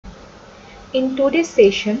In today's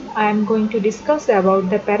session, I am going to discuss about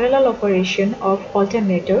the parallel operation of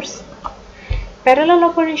alternators. Parallel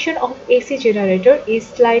operation of AC generator is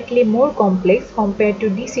slightly more complex compared to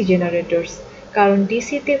DC generators. কারণ DC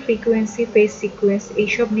তে frequency, phase sequence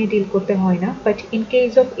এইসব নিয়ে deal করতে হয় না, but in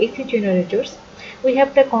case of AC generators, we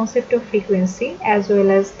have the concept of frequency as well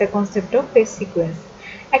as the concept of phase sequence.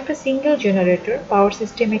 একটা single generator পাওয়ার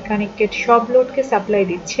সিস্টেমে connected সব লোডকে সাপ্লাই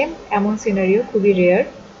দিচ্ছে এমন সিনারিও খুবই rare.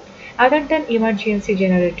 Other than emergency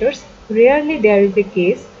generators, rarely there is a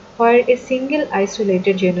case where a single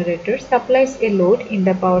isolated generator supplies a load in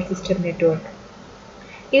the power system network.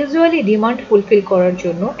 Usually demand fulfill করার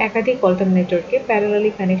জন্য একাধিক অল্টারনেটরকে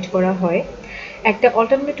parallelly connect করা হয়। একটা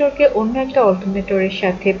অল্টারনেটরকে অন্য একটা অল্টারনেটরের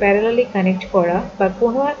সাথে প্যারালালি কানেক্ট করা বা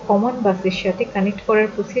কোনো কমন বাসের সাথে কানেক্ট করার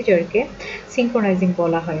প্রসিজারকে সিনক্রোনাইজিং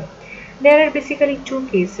বলা হয়। There are basically two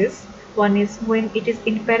cases. One is when it is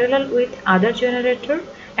in parallel with other generator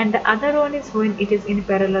and the other one is when it is in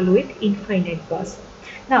parallel with infinite bus.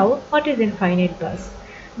 Now, what is infinite bus?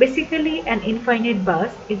 Basically, an infinite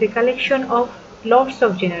bus is a collection of lots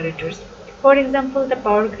of generators. For example, the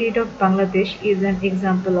power grid of Bangladesh is an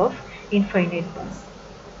example of infinite bus.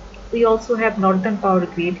 We also have northern power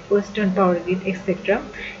grid, western power grid, etc.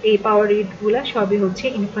 এই power grid গুলা সবই হচ্ছে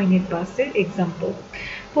infinite bus এর example.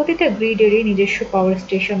 প্রতিটা গ্রিডেরই নিজস্ব power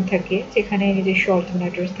station থাকে যেখানে নিজস্ব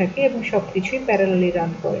অল্টারনেটরস থাকে এবং সবকিছুই প্যারালালি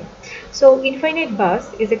রান করে। So infinite bus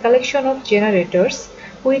is a collection of generators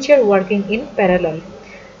which are working in parallel.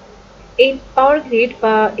 এই পাওয়ার গ্রিড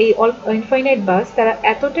বা এই ইনফাইনাইট বাস তারা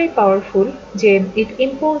এতটাই পাওয়ারফুল যে ইট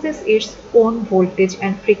ইম্পোজেস its own voltage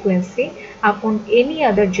and frequency আপন any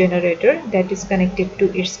other generator that is connected to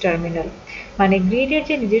its terminal. মানে গ্রিডের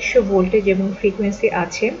যে নিজস্ব ভোল্টেজ এবং ফ্রিকোয়েন্সি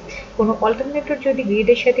আছে, কোনো অল্টারনেটর যদি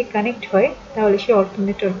গ্রিডের সাথে কানেক্ট হয় তাহলে সেই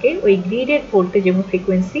অল্টারনেটরকে ওই গ্রিডের ভোল্টেজ এবং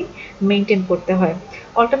ফ্রিকোয়েন্সি মেনটেন করতে হয়।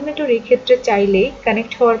 অল্টারনেটর এই ক্ষেত্রে চাইলেই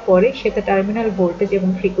কানেক্ট হওয়ার পরে সেটা টার্মিনাল ভোল্টেজ এবং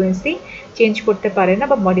ফ্রিকোয়েন্সি চেঞ্জ করতে পারে না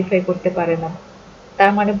বা মডিফাই করতে পারে না।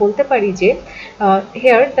 তার মানে বলতে পারি যে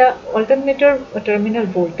here the alternator terminal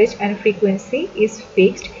voltage and frequency is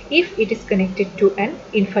fixed if it is connected to an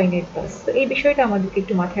infinite bus. তো এই বিষয়টা আমাদেরকে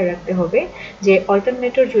একটু মাথায় রাখতে হবে যে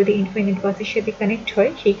অল্টারনেটর যদি ইনফাইনাইট বাসের সাথে কানেক্ট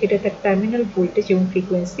হয় সেই ক্ষেত্রে তার টার্মিনাল ভোল্টেজ এবং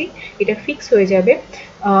ফ্রিকোয়েন্সি এটা ফিক্স হয়ে যাবে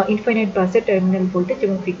ইনফাইনাইট বাসের টার্মিনাল ভোল্টেজ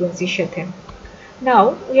এবং ফ্রিকোয়েন্সির সাথে। Now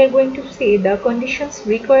we are going to see the conditions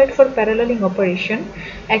required for paralleling operation.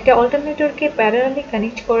 একটা অল্টারনেটরকে প্যারালালি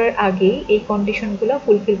কানেক্ট করার আগেই এই কন্ডিশনগুলো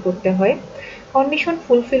ফুলফিল করতে হয়। কন্ডিশন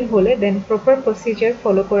ফুলফিল হলে দেন প্রপার প্রসিজার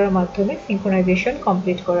ফলো করার মাধ্যমে সিনক্রোনাইজেশন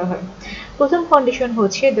কমপ্লিট করা হয়। প্রথম কন্ডিশন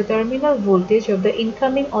হচ্ছে the terminal voltage of the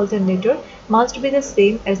incoming alternator must be the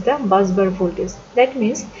same as the busbar voltage. That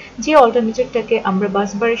means যে অল্টারনেটরটাকে আমরা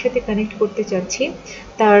বাসবারের সাথে কানেক্ট করতে চাচ্ছি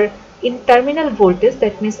তার in terminal voltage,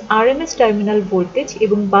 that means RMS terminal voltage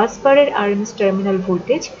এবং বাসবারের RMS terminal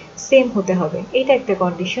voltage সেম হতে হবে, এটা একটা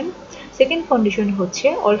কন্ডিশন। সেকেন্ড কন্ডিশন হচ্ছে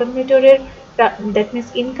অল্টারনেটরের that means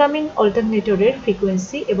incoming অল্টারনেটরের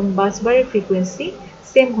ফ্রিকোয়েন্সি এবং বাসবারের ফ্রিকোয়েন্সি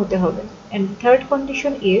সেম হতে হবে। and third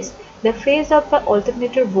condition is the phase of the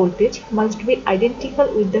alternator voltage must be identical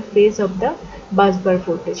with the phase of the busbar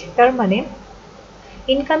voltage. তার মানে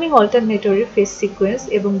ইনকামিং অল্টারনেটরের ফেজ সিকোয়েন্স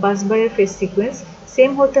এবং বাসবারের phase sequence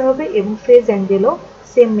same হতে হবে এবং phase অ্যাঙ্গেলও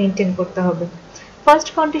same maintain করতে হবে। ফার্স্ট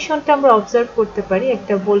কন্ডিশনটা আমরা অবজার্ভ করতে পারি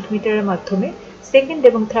একটা ভোল্টমিটারের মাধ্যমে। সেকেন্ড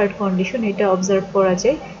এবং থার্ড কন্ডিশন এটা অবজার্ভ করা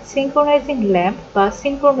যায় সিনক্রোনাইজিং ল্যাম্প বা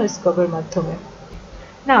সিনক্রোনোস্কোপের মাধ্যমে।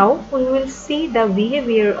 Now we will see the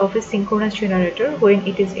behavior of a synchronous generator when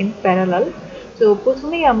it is in parallel. So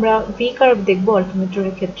প্রথমেই আমরা V curve দেখব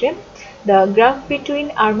অল্টারনেটরের ক্ষেত্রে। The graph between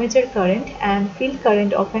armature current and field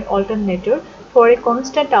current of an alternator for a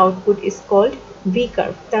constant output is called V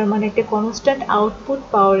curve. তার মানে একটা constant output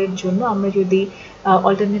পাওয়ারের জন্য আমরা যদি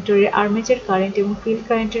অল্টারনেটরের আর্মেচার কারেন্ট এবং ফিল্ড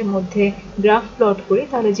কারেন্টের মধ্যে গ্রাফ প্লট করি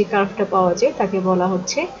তাহলে যে কার্ভটা পাওয়া যায় তাকে বলা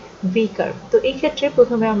হচ্ছে ভি কার্ভ। তো এই ক্ষেত্রে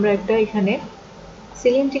প্রথমে আমরা একটা এখানে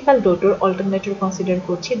সিলিন্ড্রিক্যাল রোটর অল্টারনেটর কনসিডার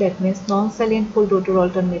করছি, that means non salient pole rotor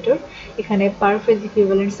alternator. এখানে পার ফেজ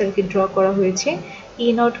ইকুইভ্যালেন্ট সার্কিট ড্র করা হয়েছে। ই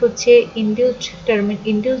নট হচ্ছে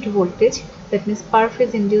induced voltage, that means per phase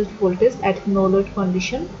induced voltage at no load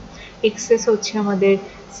condition. XS হচ্ছে আমাদের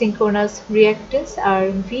সিনক্রোনাস রিঅ্যাক্টেন্স আর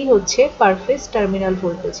V হচ্ছে পার phase terminal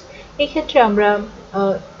voltage. এই ক্ষেত্রে আমরা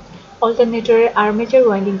অল্টারনেটরের আর্মেচার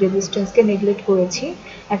ওয়াইন্ডিং রেজিস্ট্যান্সকে নেগলেক্ট করেছি।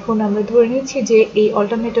 এখন আমরা ধরে নিচ্ছি যে এই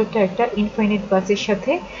অল্টারনেটরটা একটা ইনফাইনাইট বাসের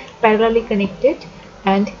সাথে parallelly connected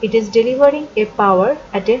and it is delivering A power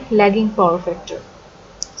at a lagging power factor.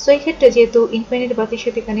 So এই ক্ষেত্রে যেহেতু ইনফাইনাইট বাসের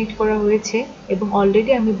সাথে কানেক্ট করা হয়েছে এবং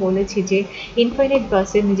অলরেডি আমি বলেছি যে ইনফাইনাইট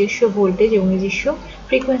বাসের নিজস্ব ভোল্টেজ এবং নিজস্ব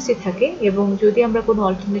ফ্রিকোয়েন্সি থাকে এবং যদি আমরা কোনো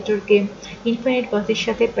অল্টারনেটরকে ইনফিনিট বাসের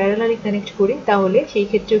সাথে প্যারালালি কানেক্ট করি তাহলে সেই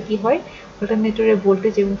ক্ষেত্রেও কি হয়, অল্টারনেটরের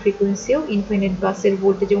ভোল্টেজ এবং ফ্রিকোয়েন্সিও ইনফিনিট বাসের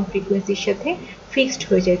ভোল্টেজ এবং ফ্রিকোয়েন্সির সাথে ফিক্সড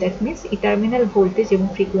হয়ে যায়। দ্যাট মিনস এই টার্মিনাল ভোল্টেজ এবং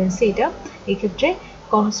ফ্রিকোয়েন্সি এটা এক্ষেত্রে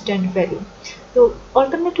কনস্ট্যান্ট ভ্যালু। তো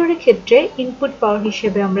অল্টারনেটরের ক্ষেত্রে ইনপুট পাওয়ার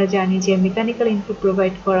হিসেবে আমরা জানি যে মেকানিক্যাল ইনপুট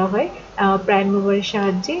প্রোভাইড করা হয় প্রাইম মুভারের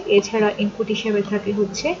সাহায্যে। এছাড়া ইনপুট হিসেবে থাকে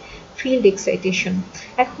হচ্ছে ফিল্ড এক্সাইটেশন।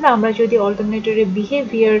 এখন আমরা যদি অল্টারনেটরের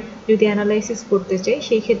বিহেভিয়ার যদি অ্যানালাইসিস করতে চাই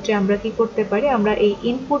সেই ক্ষেত্রে আমরা কি করতে পারি, আমরা এই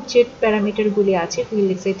ইনপুট যে প্যারামিটারগুলি আছে ফিল্ড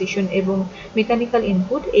এক্সাইটেশন এবং মেকানিক্যাল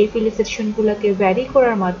ইনপুট, এই ফিল্ড এক্সাইটেশনগুলোকে ভ্যারি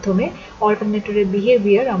করার মাধ্যমে অল্টারনেটরের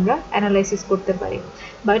বিহেভিয়ার আমরা অ্যানালাইসিস করতে পারি।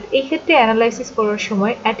 বাট এই ক্ষেত্রে অ্যানালাইসিস করার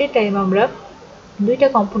সময় অ্যাট এ টাইম আমরা দুইটা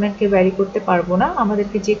কম্পোনেন্টকে ভ্যারি করতে পারবো না,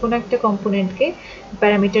 আমাদেরকে যে কোনো একটা কম্পোনেন্টকে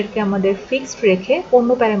প্যারামিটারকে আমাদের ফিক্সড রেখে অন্য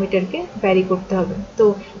প্যারামিটারকে ভ্যারি করতে হবে। তো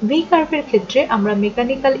ভি কার্ভের ক্ষেত্রে আমরা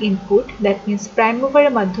mechanical input that means prime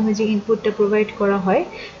মুভারের মাধ্যমে যে ইনপুটটা প্রোভাইড করা হয়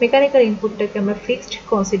মেকানিক্যাল ইনপুটটাকে আমরা ফিক্সড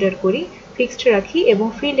কনসিডার করি, ফিক্সড রাখি এবং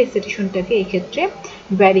ফিল্ড এক্সাইটেশনটাকে এই ক্ষেত্রে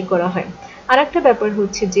ভ্যারি করা হয়। আরেকটা ব্যাপার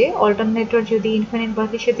হচ্ছে যে অল্টারনেটর যদি ইনফিনিট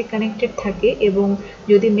বাসের সাথে কানেক্টেড থাকে এবং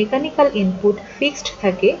যদি মেকানিক্যাল ইনপুট ফিক্সড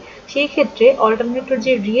থাকে সেই ক্ষেত্রে অল্টারনেটর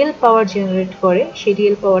যে রিয়েল পাওয়ার জেনারেট করে সেই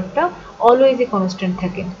রিয়েল পাওয়ারটা অলওয়েজই কনস্ট্যান্ট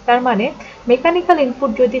থাকে। তার মানে মেকানিক্যাল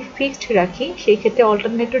ইনপুট যদি ফিক্সড রাখি সেই ক্ষেত্রে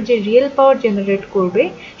অল্টারনেটর যে রিয়েল পাওয়ার জেনারেট করবে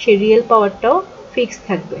সেই রিয়েল পাওয়ারটাও ফিক্স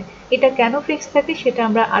থাকবে। এটা কেন ফিক্স থাকে সেটা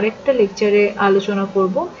আমরা আরেকটা লেকচারে আলোচনা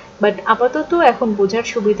করব, বাট আপাতত এখন বোঝার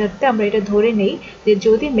সুবিধার্থে আমরা এটা ধরে নেই যে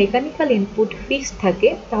যদি মেকানিক্যাল ইনপুট ফিক্সড থাকে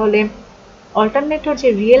তাহলে অল্টারনেটর যে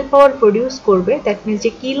রিয়েল পাওয়ার প্রডিউস করবে দ্যাট মিনস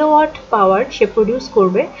যে কিলোওয়াট পাওয়ার সে প্রডিউস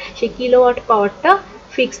করবে সেই কিলোওয়াট পাওয়ারটা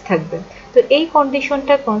ফিক্স থাকবে। তো এই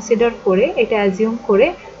কন্ডিশনটা কনসিডার করে এটা অ্যাজিউম করে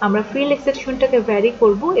আমরা ফিল্ড এক্সাইটেশনটাকে ভ্যারি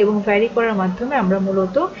করব এবং ভ্যারি করার মাধ্যমে আমরা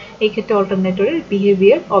মূলত এই ক্ষেত্রে অল্টারনেটরের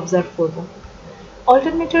বিহেভিয়ার অবজার্ভ করব।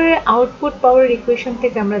 অল্টারনেটরের আউটপুট পাওয়ার ইকুয়েশন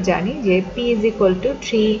থেকে আমরা জানি যে P is equal to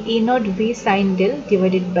 3 E naught V sin del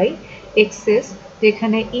divided by XS,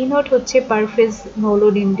 যেখানে E naught হচ্ছে পার phase no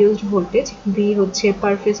load induced voltage, V হচ্ছে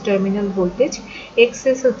পার ফেজ টার্মিনাল ভোল্টেজ,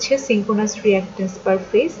 XS হচ্ছে সিঙ্ক্রোনাস রিঅ্যাক্ট্যান্স পার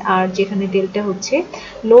ফেজ, আর যেখানে ডেল্টা হচ্ছে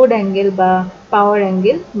লোড অ্যাঙ্গেল বা পাওয়ার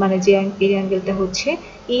অ্যাঙ্গেল, মানে যে এই অ্যাঙ্গেলটা হচ্ছে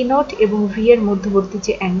E naught এবং V এর মধ্যবর্তী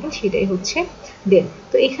যে অ্যাঙ্গেল সেটাই হচ্ছে ডেল।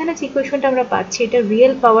 তো এখানে যে ইকুয়েশনটা আমরা পাচ্ছি এটা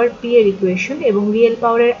রিয়েল পাওয়ার P এর ইকুয়েশন এবং রিয়েল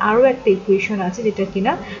পাওয়ারের আরও একটা ইকুয়েশন আছে যেটা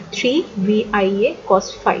কিনা 3VIA cos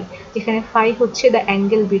phi, যেখানে phi হচ্ছে the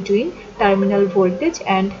angle between terminal voltage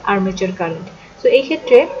and armature current. তো এই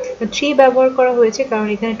ক্ষেত্রে 3 ব্যবহার করা হয়েছে কারণ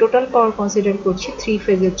এখানে টোটাল পাওয়ার কনসিডার করছি 3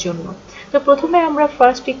 ফেজের জন্য। তো প্রথমে আমরা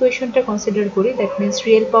ফার্স্ট ইকুয়েশনটা কনসিডার করি, that means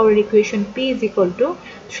real power equation P is equal to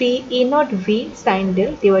 3 E naught V sin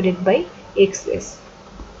del divided by XS।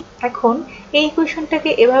 এখন এই ইকুয়েশনটাকে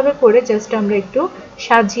এভাবে করে জাস্ট আমরা একটু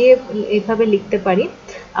সাজিয়ে এভাবে লিখতে পারি,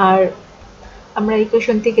 আর আমরা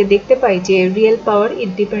ইকুয়েশন থেকে দেখতে পাই যে real power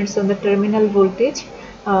it depends on the terminal voltage,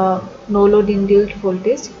 no load induced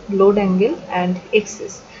voltage, load angle and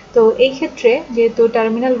access. তো এই ক্ষেত্রে যেহেতু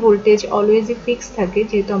টার্মিনাল ভোল্টেজ অলওয়েজই ফিক্স থাকে,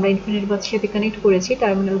 যেহেতু আমরা ইনফিনিট বাসের সাথে কানেক্ট করেছি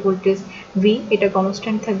টার্মিনাল ভোল্টেজ V এটা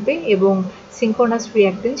কনস্ট্যান্ট থাকবে এবং সিঙ্ক্রোনাস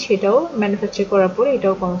রিঅ্যাক্ট্যান্স সেটাও ম্যানুফ্যাকচার করার পরে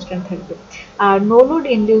এটাও কনস্ট্যান্ট থাকবে। আর no load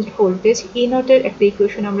induced voltage E naught এর একটা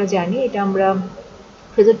ইকুয়েশন আমরা জানি, এটা আমরা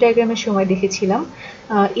ফেজর ডায়াগ্রামের সময় দেখেছিলাম,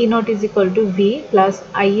 E naught is equal to V plus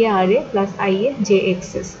IARA plus IA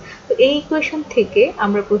JXS। তো এই ইকুয়েশন থেকে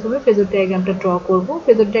আমরা প্রথমে ফেজর ডায়াগ্রামটা ড্র করব,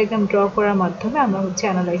 ফেজর ডায়াগ্রাম ড্র করার মাধ্যমে আমরা হচ্ছে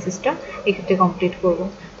অ্যানালাইসিসটা এক্ষেত্রে কমপ্লিট করব।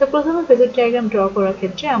 তো প্রথমে ফেজর ডায়াগ্রাম ড্র করার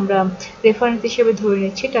ক্ষেত্রে আমরা রেফারেন্স হিসেবে ধরে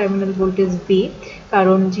নিচ্ছি টার্মিনাল ভোল্টেজ V,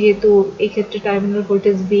 কারণ যেহেতু এই ক্ষেত্রে টার্মিনাল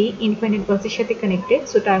ভোল্টেজ V ইনফিনিট বাসের সাথে কানেক্টেড,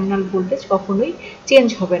 সো টার্মিনাল ভোল্টেজ কখনোই চেঞ্জ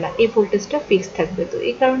হবে না, এই ভোল্টেজটা ফিক্স থাকবে। তো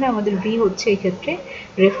এই কারণে আমাদের V হচ্ছে এই ক্ষেত্রে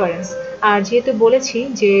রেফারেন্স। আর যেহেতু বলেছি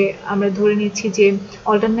যে আমরা ধরে নিচ্ছি যে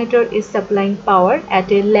alternator is supplying power at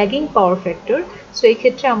a lagging power factor, so এই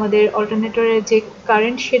ক্ষেত্রে আমাদের অল্টারনেটরের যে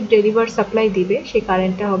কারেন্ট সে ডেলিভার সাপ্লাই দিবে সেই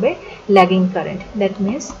কারেন্টটা হবে lagging current, that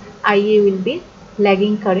means IA will be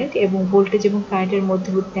lagging current এবং ভোল্টেজ এবং কারেন্টের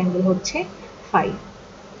মধ্যবর্তী অ্যাঙ্গেল হচ্ছে phi।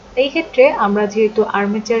 এই ক্ষেত্রে আমরা যেহেতু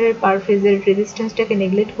আর্মেচারের পার ফেজের রেজিস্ট্যান্সটাকে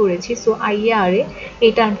নেগলেক্ট করেছি, সো IARA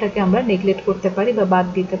এই টার্মটাকে আমরা নেগলেক্ট করতে পারি বা বাদ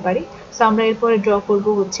দিতে পারি। সো আমরা এরপরে ড্র করব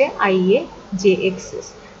হচ্ছে IA JXS।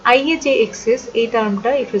 IA JXS এই টার্মটা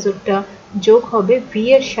এই ফেজরটা যোগ হবে V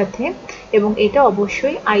এর সাথে এবং এটা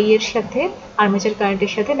অবশ্যই I এর সাথে আর্মেচার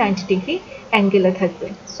কারেন্টের সাথে 90 ডিগ্রি অ্যাঙ্গেলে থাকবে।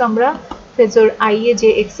 সো আমরা ফেজর IA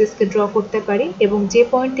JXS কে ড্র করতে পারি এবং যে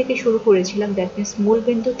পয়েন্ট থেকে শুরু করেছিলাম দ্যাট মিনস মূল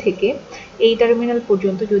বিন্দু থেকে এই টার্মিনাল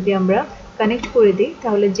পর্যন্ত যদি আমরা কানেক্ট করে দিই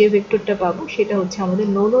তাহলে যে ভেক্টরটা পাবো সেটা হচ্ছে আমাদের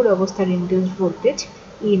নো লোড অবস্থার ইনডিউসড ভোল্টেজ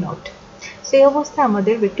E naught। সেই অবস্থায়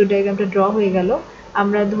আমাদের ভেক্টর ডায়াগ্রামটা ড্র হয়ে গেল।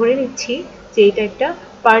 আমরা ধরে নিচ্ছি যে এটা একটা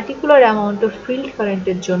পার্টিকুলার অ্যামাউন্ট অফ ফিল্ড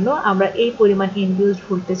কারেন্টের জন্য আমরা এই পরিমাণ ইনডিউসড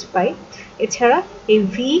ভোল্টেজ পাই। এছাড়া এই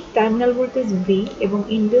ভি টার্মিনাল ভোল্টেজ ভি এবং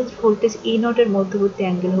ইনডিউসড ভোল্টেজ ই নট এর মধ্যবর্তী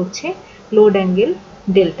অ্যাঙ্গেল হচ্ছে লোড অ্যাঙ্গেল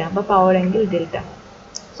ডেল্টা বা পাওয়ার অ্যাঙ্গেল ডেল্টা।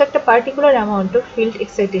 সো একটা particular amount of field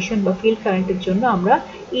excitation বা ফিল্ড কারেন্টের জন্য আমরা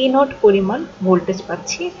ই নট পরিমাণ ভোল্টেজ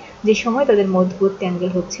পাচ্ছি, যে সময় তাদের মধ্যবর্তী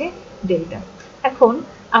অ্যাঙ্গেল হচ্ছে ডেল্টা। এখন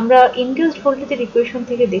আমরা ইনডিউসড ভোল্টেজের ইকুয়েশন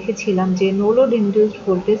থেকে দেখেছিলাম যে no load induced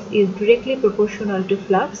voltage is directly proportional to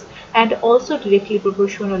flux and also directly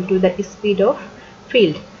proportional to the speed of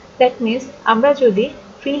field. That means আমরা যদি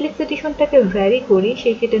ফিল্ড এক্সাইটেশনটাকে ভ্যারি করি,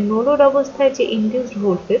 সেই ক্ষেত্রে নো লোড অবস্থায় যে ইনডিউসড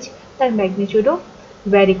ভোল্টেজ তার ম্যাগনিটিউডও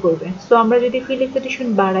ভ্যারি করবে। সো আমরা যদি ফিল্ড এক্সাইটেশন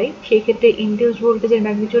বাড়াই, সেই ক্ষেত্রে ইনডিউসড ভোল্টেজের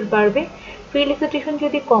ম্যাগনিটিউড বাড়বে। ফিল্ড এক্সাইটেশন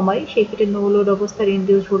যদি কমাই, সেই ক্ষেত্রে নো লোড অবস্থার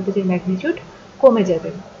ইনডিউসড ভোল্টেজের ম্যাগনিটিউড কমে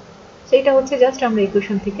যাবে। সেটা হচ্ছে জাস্ট আমরা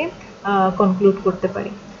ইকুয়েশন থেকে কনক্লুড করতে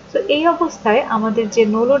পারি। সো এই অবস্থায় আমাদের যে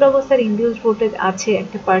নো লোড অবস্থার ইনডিউসড ভোল্টেজ আছে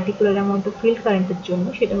একটা পার্টিকুলার অ্যামাউন্ট অফ ফিল্ড কারেন্টের জন্য,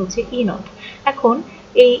 সেটা হচ্ছে ই নট। এখন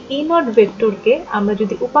এই ই নট ভেক্টরকে আমরা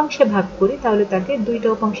যদি উপাংশে ভাগ করি, তাহলে তাকে দুইটা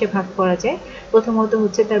উপাংশে ভাগ করা যায়। প্রথমত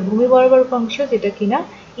হচ্ছে তার ভূমি বরাবর উপাংশ, যেটা কিনা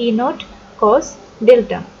ই নট কস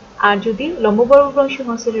ডেল্টা, আর যদি লম্ব বরাবর উপাংশ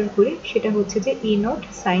কনসিডার করি, সেটা হচ্ছে যে ই নট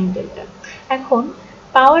সাইন ডেল্টা। এখন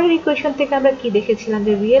পাওয়ারের ইকুয়েশন থেকে আমরা কি দেখেছিলাম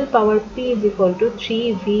যে real power P is equal to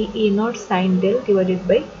 3V E naught sin del divided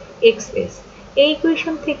by XS। এই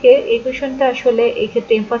ইকুয়েশন থেকে ইকুয়েশনটা আসলে এই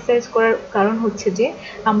ক্ষেত্রে এমফাসাইজ করার কারণ হচ্ছে যে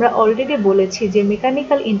আমরা অলরেডি বলেছি যে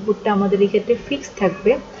মেকানিক্যাল ইনপুটটা আমাদের এই ক্ষেত্রে ফিক্স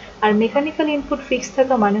থাকবে, আর মেকানিক্যাল ইনপুট ফিক্স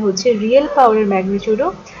থাকা মানে হচ্ছে রিয়েল পাওয়ারের ম্যাগনিটিউডও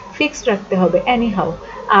ফিক্স রাখতে হবে এনিহাউ।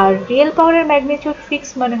 আর রিয়েল পাওয়ারের ম্যাগনিটিউড ফিক্স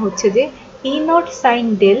মানে হচ্ছে যে ই নট সাইন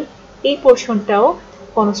ডেল এই পোর্শনটাও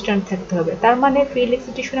কনস্ট্যান্ট থাকতে হবে। তার মানে ফিল্ড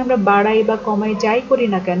এক্সাইটেশন আমরা বাড়াই বা কমাই যাই করি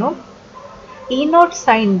না কেন, ই নট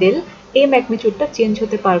সাইন ডেল এই ম্যাগনিটিউডটা চেঞ্জ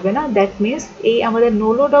হতে পারবে না। দ্যাট মিনস এই আমাদের নো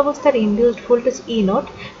লোড অবস্থার ইনডিউসড ভোল্টেজ ই নট,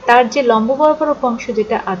 তার যে লম্ব বরাবর উপাংশ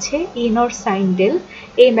যেটা আছে ই নট সাইন ডেল,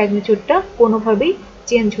 এই ম্যাগনিটিউডটা কোনোভাবেই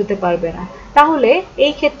চেঞ্জ হতে পারবে না। তাহলে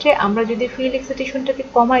এই ক্ষেত্রে আমরা যদি ফিল্ড এক্সাইটেশনটাকে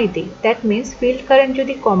কমাই দিই, দ্যাট মিনস ফিল্ড কারেন্ট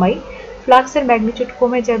যদি কমাই, ফ্লাক্সের ম্যাগনিটিউড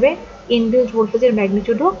কমে যাবে, ইনডিউসড ভোল্টেজের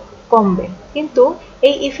ম্যাগনিটিউডও কমবে। কিন্তু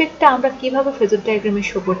এই ইফেক্টটা আমরা কিভাবে ফেজর ডায়াগ্রামে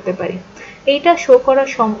শো করতে পারি? এইটা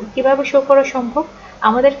কিভাবে শো করা সম্ভব?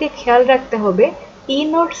 আমাদেরকে খেয়াল রাখতে হবে ই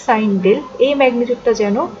নট সাইন ডেল এই ম্যাগনিটিউডটা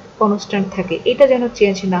যেন কনস্ট্যান্ট থাকে, এটা যেন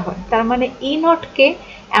চেঞ্জ না হয়। তার মানে ই নটকে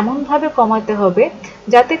এমনভাবে কমাতে হবে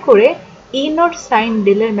যাতে করে ই নট সাইন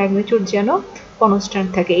ডেলের ম্যাগনিটিউড যেন কনস্ট্যান্ট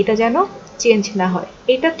থাকে, এটা যেন চেঞ্জ না হয়।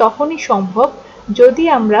 এটা তখনই সম্ভব যদি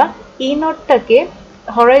আমরা ই নটটাকে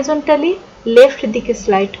হরাইজন্টালি লেফট দিকে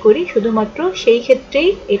স্লাইড করি, শুধুমাত্র সেই ক্ষেত্রেই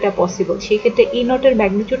এটা পসিবল। সেই ক্ষেত্রে ই নটের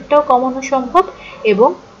ম্যাগনিটিউডটাও কমানো সম্ভব এবং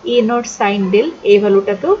ই নট সাইন ডেল এই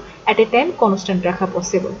ভ্যালুটাকেও অ্যাট এ টাইম কনস্ট্যান্ট রাখা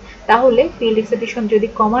পসিবল। তাহলে ফিল্ড এক্সাইটেশন যদি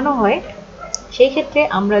কমানো হয়, সেই ক্ষেত্রে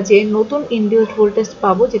আমরা যে নতুন ইনডিউসড ভোল্টেজ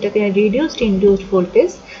পাবো, যেটাকে রিডিউসড ইনডিউসড ভোল্টেজ,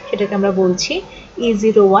 সেটাকে আমরা বলছি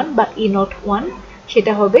E01 বা E01।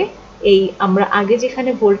 সেটা হবে এই আমরা আগে যেখানে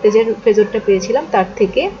ভোল্টেজের ফেজরটা পেয়েছিলাম তার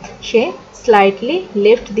থেকে সে স্লাইটলি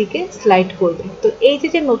লেফট দিকে স্লাইড করবে। তো এই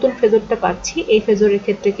যে নতুন ফেজরটা পাচ্ছি, এই ফেজরের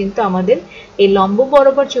ক্ষেত্রে কিন্তু আমাদের এই লম্ব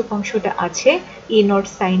বরাবর যে অংশটা আছে ই নট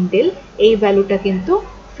সাইন ডেল, এই ভ্যালুটা কিন্তু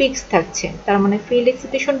ফিক্স থাকছে। তার মানে ফিল্ড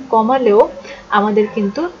এক্সাইটেশন কমালেও আমাদের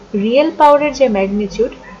কিন্তু রিয়েল পাওয়ারের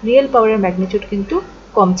ম্যাগনিটিউড কিন্তু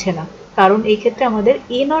কমছে না, কারণ এই ক্ষেত্রে আমাদের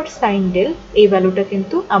ই নট সাইন ডেল এই ভ্যালুটা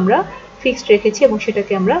কিন্তু আমরা ফিক্সড রেখেছি এবং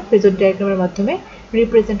সেটাকে আমরা ফেজর ডায়াগ্রামের মাধ্যমে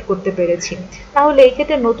রিপ্রেজেন্ট করতে পেরেছি। তাহলে এই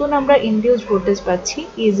ক্ষেত্রে নতুন আমরা ইনডিউসড ভোল্টেজ পাচ্ছি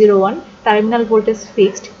E01, টার্মিনাল ভোল্টেজ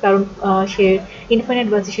ফিক্সড, কারণ সে ইনফাইনাইট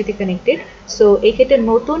বাসের সাথে কানেক্টেড। সো এই ক্ষেত্রে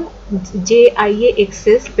নতুন যে আইএ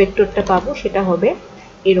এক্সেস ভেক্টরটা পাবো সেটা হবে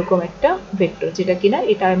এরকম একটা ভেক্টর, যেটা কিনা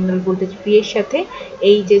এই টার্মিনাল ভোল্টেজ পি এর সাথে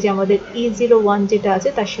এই যে আমাদের E01 যেটা আছে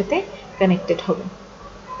তার সাথে কানেক্টেড হবে।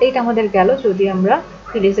 এইটা আমাদের গেল যদি আমরা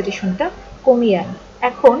ফিল্ড এক্সাইটেশনটা কমিয়ে আনি।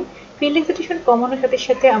 এখন ফিল্ড এক্সাইটেশন কমানোর সাথে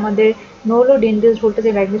সাথে আমাদের নো লোড ইনডিউসড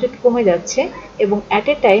ভোল্টেজের ম্যাগনিটিউড কমে যাচ্ছে এবং অ্যাট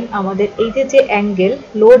এ টাইম আমাদের এই যে অ্যাঙ্গেল,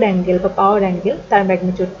 লোড অ্যাঙ্গেল বা পাওয়ার অ্যাঙ্গেল, তার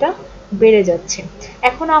ম্যাগনিটিউডটা বেড়ে যাচ্ছে।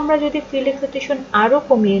 এখন আমরা যদি ফিল্ড এক্সাইটেশন আরও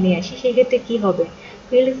কমিয়ে নিয়ে আসি, সেই ক্ষেত্রে কি হবে?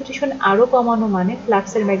 ফিল্ড এক্সাইটেশন আরও কমানো মানে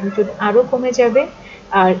ফ্লাক্সের ম্যাগনিটিউড আরও কমে যাবে,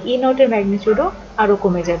 আর ই নটের ম্যাগনিটিউডও আরও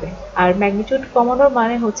কমে যাবে। আর ম্যাগনিটিউড কমানোর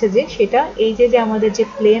মানে হচ্ছে যে সেটা এই যে আমাদের যে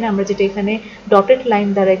প্লেন আমরা যেটা এখানে ডটেড লাইন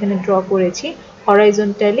দ্বারা এখানে ড্র করেছি,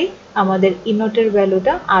 হরাইজন্টালি আমাদের ই নটের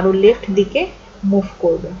ভ্যালুটা আরও লেফট দিকে মুভ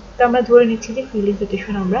করবে। তো আমরা ধরে নিচ্ছি যে ফিল্ড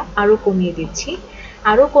এক্সাইটেশন আমরা আরও কমিয়ে দিচ্ছি।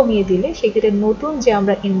 আরও কমিয়ে দিলে সেক্ষেত্রে নতুন যে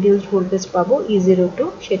আমরা ইনডিউসড ভোল্টেজ পাবো E02,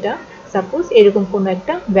 সেটা সাপোজ এরকম কোনো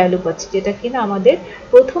একটা ভ্যালু পাচ্ছি, যেটা কিনা আমাদের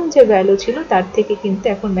প্রথম যে ভ্যালু ছিল তার থেকে কিন্তু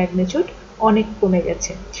এখন ম্যাগনিটিউড অনেক কমে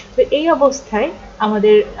গেছে। তো এই অবস্থায়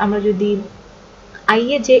আমরা যদি আই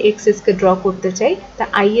এ যে এক্সেসকে ড্র করতে চাই তা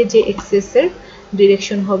আই এ যে এক্সেসের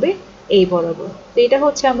ডিরেকশন হবে এই বরাবর। তো এটা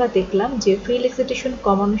হচ্ছে আমরা দেখলাম যে ফিল্ড এক্সাইটেশন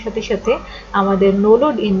কমানোর সাথে সাথে আমাদের নো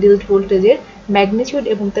লোড ইনডিউসড ভোল্টেজের ম্যাগনিটিউড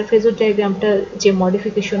এবং তার ফেজর ডায়াগ্রামটা যে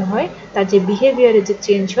মডিফিকেশন হয়, তার যে বিহেভিয়ারে যে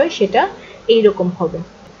চেঞ্জ হয় সেটা এইরকম হবে।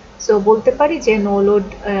 সো বলতে পারি যে নো লোড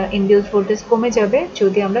ইনডিউসড ভোল্টেজ কমে যাবে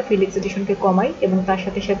যদি আমরা ফিল্ড এক্সাইটেশনকে কমাই, এবং তার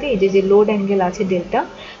সাথে সাথে এই যে লোড অ্যাঙ্গেল আছে ডেল্টা,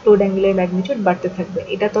 লোড অ্যাঙ্গেলের ম্যাগনিটিউড বাড়তে থাকবে।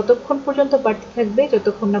 এটা ততক্ষণ পর্যন্ত বাড়তে থাকবে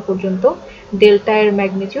যতক্ষণ না পর্যন্ত ডেল্টা এর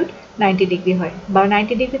ম্যাগনিটিউড 90 ডিগ্রি হয়, বা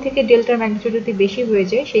 90 ডিগ্রি থেকে ডেল্টার ম্যাগনিটিউড যদি বেশি হয়ে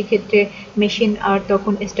যায় সেই ক্ষেত্রে মেশিন আর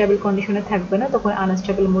তখন স্টেবল কন্ডিশনে থাকবে না, তখন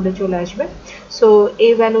আনস্টেবল মোডে চলে আসবে। সো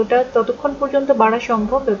এই ভ্যালুটা ততক্ষণ পর্যন্ত বাড়া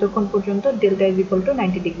সম্ভব যতক্ষণ পর্যন্ত delta is equal to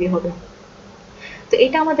 90 degree হবে। তো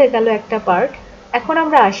এটা আমাদের গেল একটা পার্ট। এখন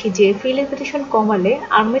আমরা আসি যে ফিল্ড এক্সাইটেশন কমালে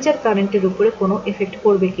আর্মেচার কারেন্টের উপরে কোনো এফেক্ট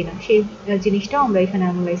পড়বে কিনা, সেই জিনিসটাও আমরা এখানে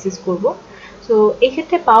অ্যানালাইসিস করব। সো এই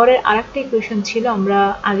ক্ষেত্রে পাওয়ারের আরেকটা ইকুয়েশন ছিল, আমরা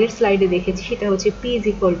আগের স্লাইডে দেখেছি, সেটা হচ্ছে P is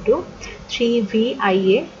equal to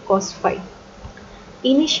 3VIA cos phi।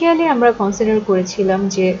 Initially আমরা কনসিডার করেছিলাম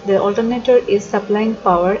যে the alternator is supplying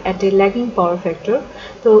power at a lagging power factor।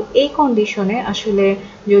 তো এই কন্ডিশনে আসলে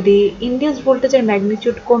যদি ইনডিউস ভোল্টেজের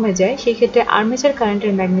ম্যাগনিটিউড কমে যায় সেই ক্ষেত্রে আর্মেচার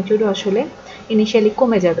কারেন্টের ম্যাগনিটিউডও আসলে ইনিশিয়ালি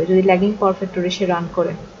কমে যাবে যদি ল্যাগিং পাওয়ার ফ্যাক্টর এসে রান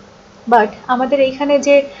করে। বাট আমাদের এইখানে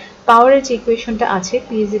যে পাওয়ারের যে ইকুয়েশনটা আছে P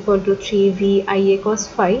is equal to 3VIA cos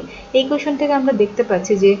phi, এই ইকুয়েশন থেকে আমরা দেখতে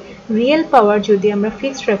পাচ্ছি যে রিয়েল পাওয়ার যদি আমরা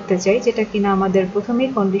ফিক্সড রাখতে চাই, যেটা কিনা আমাদের প্রথমেই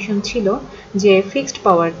কন্ডিশন ছিল যে ফিক্সড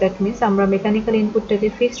পাওয়ার, দ্যাট মিনস আমরা মেকানিক্যাল ইনপুটটাকে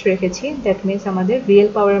ফিক্সড রেখেছি, দ্যাট মিনস আমাদের রিয়েল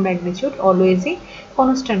পাওয়ারের ম্যাগনিটিউড অলওয়েজই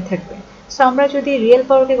কনস্ট্যান্ট থাকবে। সো আমরা যদি রিয়েল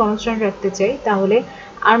পাওয়ারকে কনস্ট্যান্ট রাখতে চাই তাহলে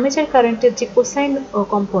আর্মেচার কারেন্টের যে cosine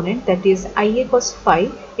component that is IA cos phi,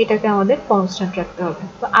 এটাকে আমাদের কনস্ট্যান্ট রাখতে হবে।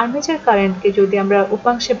 তো আর্মেচার কারেন্টকে যদি আমরা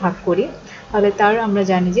উপাংশে ভাগ করি তাহলে তার আমরা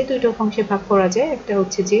জানি যে দুইটা উপাংশে ভাগ করা যায়, একটা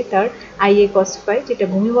হচ্ছে যে তার IA cos phi যেটা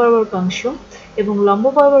ভূমি বরাবর উপাংশ, এবং লম্ব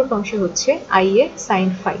বরাবর উপাংশ হচ্ছে IA sin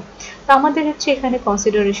phi। তো আমাদের হচ্ছে এখানে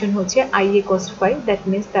কনসিডারেশন হচ্ছে IA cos phi, that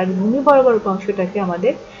means তার ভূমি বরাবর উপাংশটাকে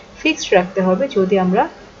আমাদের ফিক্সড রাখতে হবে যদি আমরা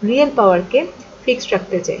রিয়েল পাওয়ারকে ফিক্সড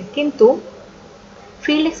রাখতে চাই। কিন্তু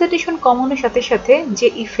ফিল্ড এক্সাইটেশন কমানোর সাথে সাথে যে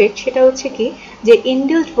ইফেক্ট সেটা হচ্ছে কি, যে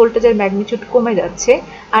ইনডিউসড ভোল্টেজের ম্যাগনিটিউড কমে যাচ্ছে,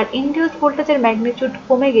 আর ইনডিউসড ভোল্টেজের ম্যাগনিটিউড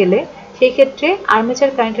কমে গেলে সেই ক্ষেত্রে আর্মেচার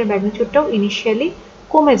কারেন্টের ম্যাগনিটিউডটাও ইনিশিয়ালি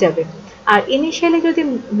কমে যাবে। আর ইনিশিয়ালি যদি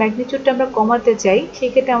ম্যাগনিটিউডটা আমরা কমাতে চাই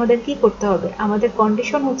সেই ক্ষেত্রে আমাদের কি করতে হবে, আমাদের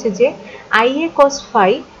কন্ডিশন হচ্ছে যে IA cos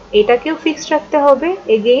phi এটাকেও ফিক্সড রাখতে হবে,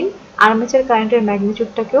 এগেইন আর্মেচার কারেন্টের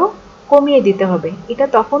ম্যাগনিটিউডটাকেও কমিয়ে দিতে হবে। এটা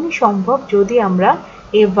তখনই সম্ভব যদি আমরা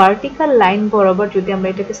এই ভার্টিক্যাল লাইন বরাবর যদি আমরা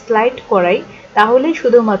এটাকে স্লাইড করাই, তাহলেই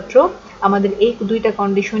শুধুমাত্র আমাদের এই দুইটা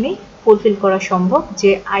কন্ডিশনই ফুলফিল করা সম্ভব,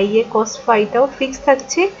 যে IA cos phi টাও ফিক্স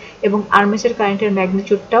থাকছে এবং আর্মেচার কারেন্টের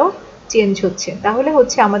ম্যাগনিটিউডটাও চেঞ্জ হচ্ছে। তাহলে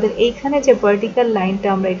হচ্ছে আমাদের এইখানে যে ভার্টিক্যাল লাইনটা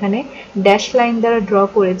আমরা এখানে ড্যাশ লাইন দ্বারা ড্র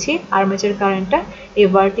করেছি, আর্মেচার কারেন্টটা এই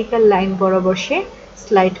ভার্টিক্যাল লাইন বরাবর সে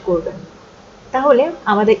স্লাইড করবে। তাহলে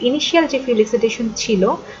আমাদের ইনিশিয়াল যে ফিল্ড এক্সাইটেশন ছিল,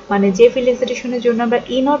 মানে যে ফিল্ড এক্সাইটেশনের জন্য আমরা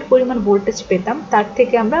E0 পরিমাণ ভোল্টেজ পেতাম, তার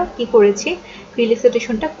থেকে আমরা কি করেছি, ফিল্ড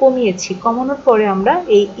এক্সাইটেশনটা কমিয়েছি। কমানোর পরে আমরা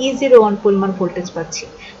এই E01 পরিমাণ ভোল্টেজ পাচ্ছি।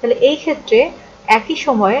 তাহলে এই ক্ষেত্রে একই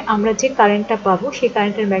সময়ে আমরা যে কারেন্টটা পাবো সেই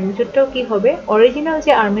কারেন্টের ম্যাগনিটিউডটাও কি হবে, অরিজিনাল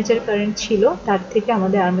যে আর্মেচার কারেন্ট ছিল তার থেকে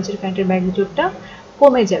আমাদের আর্মেচার কারেন্টের ম্যাগনিটিউডটা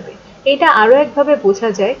কমে যাবে। এটা আরো একভাবে বোঝা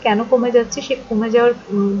যায় কেন কমে যাচ্ছে, সে কমে যাওয়ার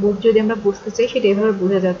যদি আমরা বুঝতে চাই সেটা এভাবে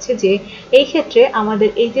বোঝা যাচ্ছে যে এই ক্ষেত্রে আমাদের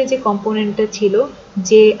এই যে কম্পোনেন্টটা ছিল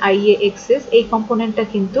যে IA এক্সেস, এই কম্পোনেন্টটা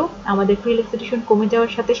কিন্তু আমাদের ফিল্ড এক্সাইটেশন কমে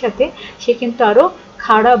যাওয়ার সাথে সাথে সে কিন্তু আরো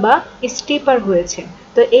খাড়া বা স্টিপার হয়েছে।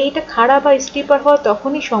 তো এইটা খাড়া বা স্টিপার হওয়া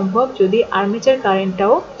তখনই সম্ভব যদি আর্মেচার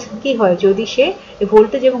কারেন্টটাও কি হয়, যদি সে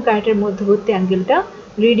ভোল্টেজ এবং কারেন্টের মধ্যবর্তী অ্যাঙ্গেলটা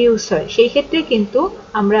রিডিউস হয়, সেই ক্ষেত্রে কিন্তু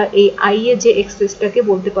আমরা এই IA যে এক্সেসটাকে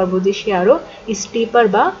বলতে পারবো যে সে আরো স্টিপার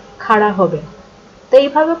বা খাড়া হবে। তো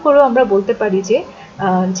এইভাবে করেও আমরা বলতে পারি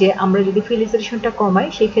যে আমরা যদি ফিল্ড এক্সাইটেশনটা কমাই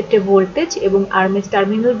সেই ক্ষেত্রে ভোল্টেজ এবং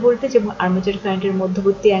টার্মিনাল ভোল্টেজ এবং আর্মেচার কারেন্টের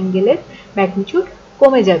মধ্যবর্তী অ্যাঙ্গেলের ম্যাগনিটিউড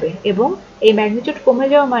কমে যাবে। এবং এই ম্যাগনিটিউড কমে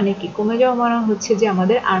যাওয়া মানে কি, কমে যাওয়া মানে হচ্ছে যে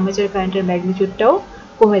আমাদের আর্মেচার কারেন্টের ম্যাগনিটিউডটাও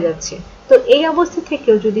কমে যাচ্ছে। তো এই অবস্থা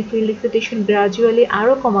থেকেও যদি ফিল্ড এক্সাইটেশন গ্রাজুয়ালি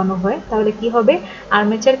আরো কমানো হয় তাহলে কি হবে,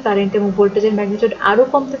 আর্মেচার কারেন্ট এবং ভোল্টেজের ম্যাগনিটিউড আরো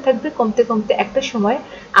কমতে থাকবে, কমতে কমতে একটা সময়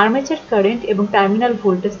আর্মেচার কারেন্ট এবং টার্মিনাল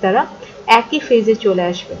ভোল্টেজ দ্বারা একই ফেজে চলে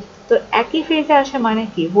আসবে। তো একই ফেজে আসা মানে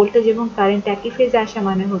কি, ভোল্টেজ এবং কারেন্ট একই ফেজে আসা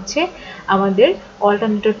মানে হচ্ছে আমাদের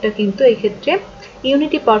অল্টারনেটরটা কিন্তু এই ক্ষেত্রে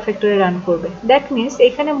ইউনিটি পাওয়ার ফ্যাক্টরে রান করবে। দ্যাট মিনস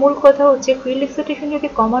এখানে মূল কথা হচ্ছে ফিল্ড এক্সাইটেশন যদি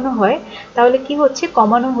কমানো হয় তাহলে কি হচ্ছে,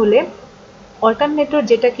 কমানো হলে অল্টারনেটর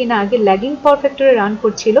যেটা কিনা আগে ল্যাগিং পাওয়ার ফ্যাক্টরে রান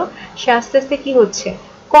করছিল সে আস্তে আস্তে কি হচ্ছে,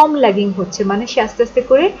 কম ল্যাগিং হচ্ছে, মানে সে আস্তে আস্তে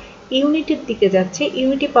করে ইউনিটির দিকে যাচ্ছে,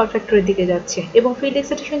 ইউনিটি পাওয়ার ফ্যাক্টরের দিকে যাচ্ছে। এবং ফিল্ড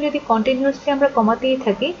এক্সাইটেশন যদি কন্টিনিউয়াসলি আমরা কমাতেই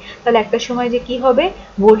থাকি তাহলে একটা সময় যে কি হবে,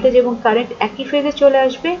 ভোল্টেজ এবং কারেন্ট একই ফেজে চলে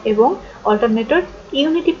আসবে এবং অল্টারনেটর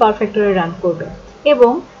ইউনিটি পাওয়ার ফ্যাক্টরে রান করবে।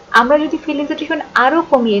 এবং আমরা যদি ফিল্ড এক্সাইটেশন আরও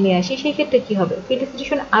কমিয়ে নিয়ে আসি সেই ক্ষেত্রে কি হবে, ফিল্ড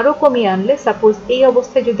এক্সাইটেশন আরও কমিয়ে আনলে সাপোজ এই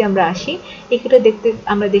অবস্থায় যদি আমরা আসি, এক্ষেত্রে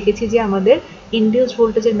আমরা দেখেছি যে আমাদের ইনডিউসড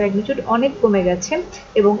ভোল্টেজের ম্যাগনিটিউড অনেক কমে গেছে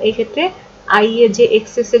এবং এই ক্ষেত্রে আই এর যে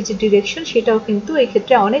এক্সেসের যে ডিরেকশন সেটাও কিন্তু এই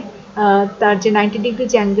ক্ষেত্রে অনেক তার যে 90 ডিগ্রি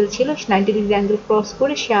যে অ্যাঙ্গেল ছিল 90 ডিগ্রি অ্যাঙ্গেল ক্রস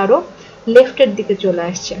করে সে আরও লেফটের দিকে চলে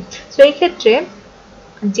আসছে। সো এই ক্ষেত্রে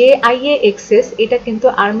যে আইএ এক্সেস এটা কিন্তু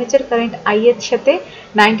আর্মেচার কারেন্ট আই এর সাথে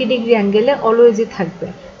 90 ডিগ্রি অ্যাঙ্গেলে অলওয়েজই থাকবে।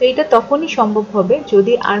 তো এটা তখনই সম্ভব হবে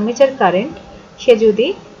যদি আর্মেচার কারেন্ট সে যদি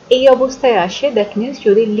এই অবস্থায় আসে, দ্যাট মিনস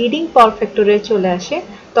যদি লিডিং পাওয়ার ফ্যাক্টরে চলে আসে,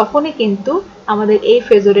 তখনই কিন্তু আমাদের এই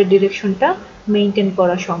ফেজরের ডিরেকশনটা মেনটেন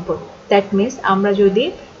করা সম্ভব। দ্যাট মিনস আমরা যদি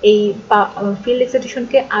এই ফিল্ড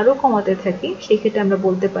এক্সাইটেশনকে আরও কমাতে থাকি সেই ক্ষেত্রে আমরা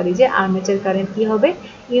বলতে পারি যে আর্মেচার কারেন্ট কি হবে,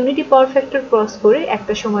 ইউনিটি পাওয়ার ফ্যাক্টর ক্রস করে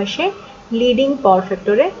একটা সময় সে লিডিং পাওয়ার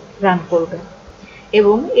ফ্যাক্টরে রান করবে।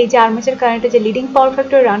 এবং এই যে আর্মেচার কারেন্টে যে লিডিং পাওয়ার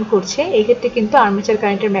ফ্যাক্টরে রান করছে এই ক্ষেত্রে কিন্তু আর্মেচার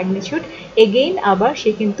কারেন্টের ম্যাগনিটিউড এগেইন আবার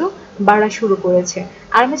সে কিন্তু বাড়া শুরু করেছে।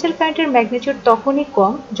 আর্মেচার কারেন্টের ম্যাগনিটিউড তখনই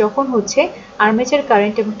কম যখন হচ্ছে আর্মেচার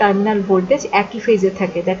কারেন্ট এবং টার্মিনাল ভোল্টেজ একই ফেজে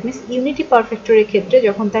থাকে। দ্যাট মিনস ইউনিটি পাওয়ার ফ্যাক্টরের ক্ষেত্রে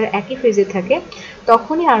যখন তারা একই ফেজে থাকে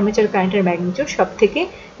তখনই আর্মেচার কারেন্টের ম্যাগনিটিউড সব থেকে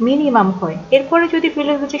মিনিমাম হয়। এরপরে যদি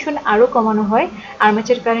ফিল্ড এক্সাইটেশন আরও কমানো হয়,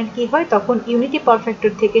 আর্মেচার কারেন্ট কি হয়, তখন ইউনিটি পাওয়ার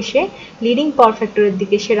ফ্যাক্টর থেকে সে লিডিং পাওয়ার ফ্যাক্টরের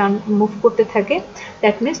দিকে সে মুভ করতে থাকে।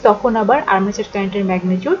 দ্যাট মিনস তখন আবার আর্মেচার কারেন্টের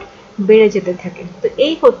ম্যাগনিটিউড বেড়ে যেতে থাকে। তো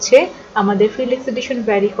এই হচ্ছে আমাদের ফিল্ড এক্সাইটেশন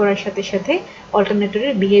ভ্যারি করার সাথে সাথে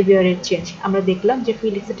অল্টারনেটরের বিহেভিয়ারের চেঞ্জ। আমরা দেখলাম যে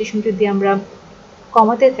ফিল্ড এক্সাইটেশন যদি আমরা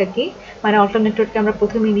কমাতে থাকি, মানে অল্টারনেটরকে আমরা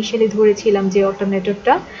প্রথমে ইনিশিয়ালি ধরেছিলাম যে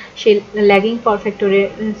অল্টারনেটরটা সে ল্যাগিং পাওয়ার ফ্যাক্টরে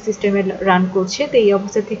সিস্টেমে রান করছে। তো এই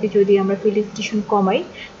অবস্থা থেকে যদি আমরা ফিল্ড এক্সাইটেশন কমাই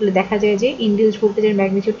তাহলে দেখা যায় যে ইনডিউসড ভোল্টেজের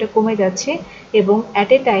ম্যাগনিটিউডটা কমে যাচ্ছে এবং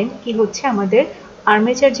অ্যাট এ টাইম কি হচ্ছে, আমাদের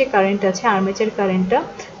আর্মেচার যে কারেন্ট আছে আর্মেচার কারেন্টটা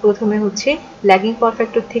প্রথমে হচ্ছে ল্যাগিং পাওয়ার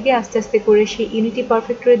ফ্যাক্টর থেকে আস্তে আস্তে করে সে ইউনিটি পাওয়ার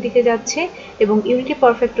ফ্যাক্টরের দিকে যাচ্ছে এবং ইউনিটি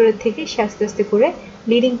পাওয়ার ফ্যাক্টরের থেকে সে আস্তে আস্তে করে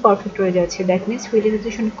লিডিং পাওয়ার ফ্যাক্টরে যাচ্ছে। দ্যাট মিনস ফিল্ড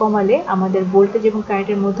এক্সাইটেশন কমালে আমাদের ভোল্টেজ এবং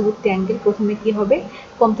কারেন্টের মধ্যবর্তী অ্যাঙ্গেল প্রথমে কি হবে,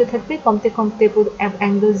 কমতে থাকবে, কমতে কমতে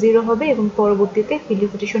অ্যাঙ্গেল 0 হবে এবং পরবর্তীতে ফিল্ড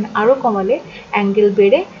এক্সাইটেশন আরও কমালে অ্যাঙ্গেল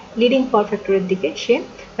বেড়ে লিডিং পাওয়ার ফ্যাক্টরের দিকে সে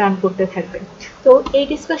রান করতে থাকবে। তো এই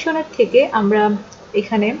ডিসকাশনের থেকে আমরা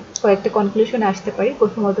এখানে কয়েকটা কনক্লুশন আসতে পারি।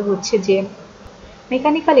 প্রথমত হচ্ছে যে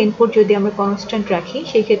মেকানিক্যাল ইনপুট যদি আমরা কনস্ট্যান্ট রাখি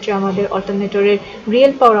সেই ক্ষেত্রে আমাদের অল্টারনেটরের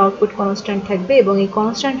রিয়েল পাওয়ার আউটপুট কনস্ট্যান্ট থাকবে এবং এই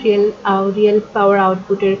কনস্ট্যান্ট রিয়েল পাওয়ার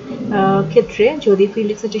আউটপুটের ক্ষেত্রে যদি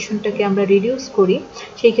ফিল্ড এক্সাইটেশনটাকে আমরা রিডিউস করি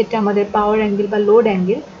সেই ক্ষেত্রে আমাদের পাওয়ার অ্যাঙ্গেল বা লোড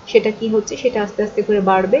অ্যাঙ্গেল সেটা কি হচ্ছে, সেটা আস্তে আস্তে করে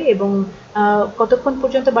বাড়বে এবং কতক্ষণ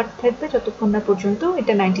পর্যন্ত বাড়তে থাকবে, যতক্ষণ না পর্যন্ত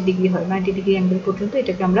এটা 90 ডিগ্রি হয়, 90 ডিগ্রি অ্যাঙ্গেল পর্যন্ত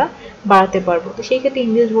এটাকে আমরা বাড়াতে পারবো। তো সেই ক্ষেত্রে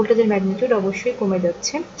ইনডিউসড ভোল্টেজের ম্যাগনিটিউড অবশ্যই কমে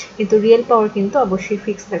যাচ্ছে কিন্তু রিয়েল পাওয়ার কিন্তু অবশ্যই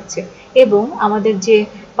ফিক্স থাকছে এবং আমাদের যে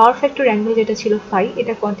পাওয়ার ফ্যাক্টর অ্যাঙ্গেল যেটা ছিল ফাই,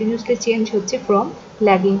 এটা কন্টিনিউসলি চেঞ্জ হচ্ছে ফ্রম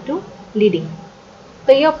ল্যাগিং টু লিডিং। তো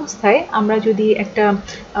এই অবস্থায় আমরা যদি একটা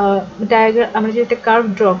আমরা যদি একটা কার্ভ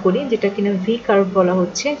ড্র করি যেটা কিনা ভি কার্ভ বলা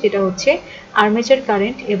হচ্ছে, যেটা হচ্ছে আর্মেচার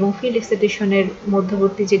কারেন্ট এবং ফিল্ড এক্সাইটেশনের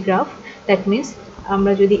মধ্যবর্তী যে গ্রাফ, দ্যাট মিনস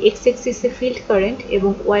আমরা যদি এক্স এক্সিসে ফিল্ড কারেন্ট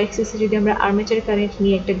এবং ওয়াই এক্সিসে যদি আমরা আর্মেচার কারেন্ট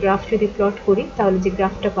নিয়ে একটা গ্রাফ যদি প্লট করি তাহলে যে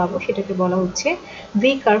গ্রাফটা পাবো সেটাকে বলা হচ্ছে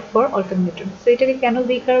V curve for alternator. So এটাকে কেন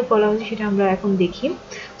ভি কার্ভ বলা হচ্ছে সেটা আমরা এখন দেখি।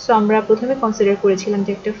 সো আমরা প্রথমে কনসিডার করেছিলাম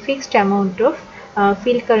যে একটা ফিক্সড অ্যামাউন্ট অফ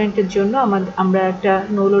ফিল্ড কারেন্টের জন্য আমরা একটা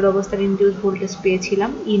নো লোড অবস্থার ইনডিউসড ভোল্টেজ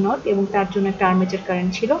পেয়েছিলাম ই নট এবং তার জন্য একটা আর্মেচার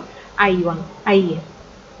কারেন্ট ছিল আইএ।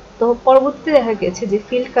 তো পরবর্তীতে দেখা গেছে যে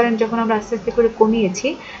ফিল্ড কারেন্ট যখন আমরা আস্তে আস্তে করে কমিয়েছি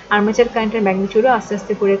আর্মেচার কারেন্টের ম্যাগনিটিউডও আস্তে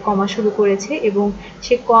আস্তে করে কমা শুরু করেছে এবং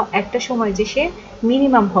সে একটা সময় যে সে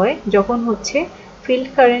মিনিমাম হয় যখন হচ্ছে ফিল্ড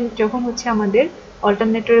কারেন্ট, যখন হচ্ছে আমাদের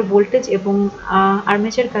অল্টারনেটরের ভোল্টেজ এবং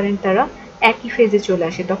আর্মেচার কারেন্ট তারা একই ফেজে চলে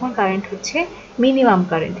আসে, তখন কারেন্ট হচ্ছে মিনিমাম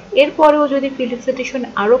কারেন্ট। এরপরেও যদি ফিল্ড এক্সাইটেশন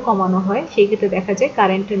আরও কমানো হয় সেই ক্ষেত্রে দেখা যায়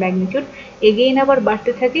কারেন্টের ম্যাগনিটিউড এগেইন আবার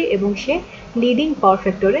বাড়তে থাকে এবং সে লিডিং পাওয়ার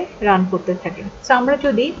ফ্যাক্টরে রান করতে থাকে। সো আমরা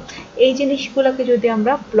যদি এই জিনিসগুলোকে যদি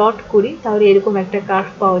আমরা প্লট করি তাহলে এরকম একটা কার্ভ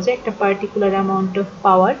পাওয়া যায়। একটা particular amount of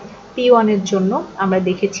power P1 এর জন্য আমরা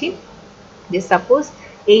দেখেছি যে সাপোজ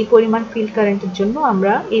এই পরিমাণ ফিল্ড কারেন্টের জন্য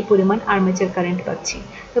আমরা এই পরিমাণ আর্মেচার কারেন্ট পাচ্ছি।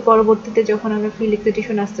 তো পরবর্তীতে যখন আমরা ফিল্ড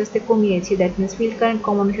এক্সাইটেশন আস্তে আস্তে কমিয়েছি, দ্যাট মিনস ফিল্ড কারেন্ট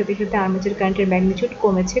কমানোর সাথে সাথে আর্মেচার কারেন্টের ম্যাগনিটিউড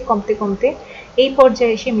কমেছে, কমতে কমতে এই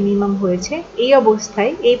পর্যায়ে এসে মিনিমাম হয়েছে। এই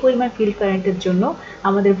অবস্থায় এই পরিমাণ ফিল্ড কারেন্টের জন্য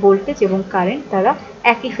আমাদের ভোল্টেজ এবং কারেন্ট তারা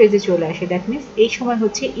একই ফেজে চলে আসে। দ্যাট মিনস এই সময়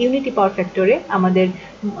হচ্ছে ইউনিটি পাওয়ার ফ্যাক্টরে আমাদের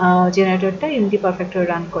জেনারেটরটা ইউনিটি পাওয়ার ফ্যাক্টরে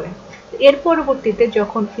রান করে। এর পরবর্তীতে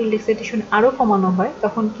যখন ফিল্ড এক্সাইটেশন আরো কমানো হয়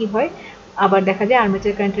তখন কি হয়, আবার দেখা যায়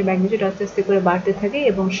আর্মেচার কারেন্টের ম্যাগনিটিউড আস্তে আস্তে করে বাড়তে থাকে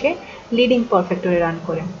এবং সে লিডিং পাওয়ার ফ্যাক্টরে রান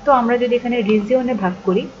করে। তো আমরা যদি এখানে রিজিয়নে ভাগ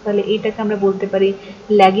করি তাহলে এইটাকে আমরা বলতে পারি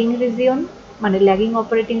ল্যাগিং রিজিয়ন, মানে ল্যাগিং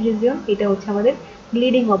অপারেটিং রিজিয়ন, এটা হচ্ছে আমাদের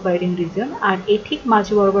লিডিং অপারেটিং রিজিয়ন। আর এই ঠিক মাঝ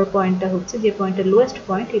বরাবর পয়েন্টটা হচ্ছে যে পয়েন্টের লোয়েস্ট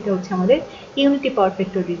পয়েন্ট, এটা হচ্ছে আমাদের ইউনিটি পাওয়ার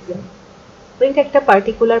ফ্যাক্টর রিজিয়ন। তো এটা একটা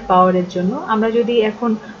পার্টিকুলার পাওয়ারের জন্য। আমরা যদি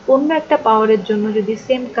এখন অন্য একটা পাওয়ারের জন্য যদি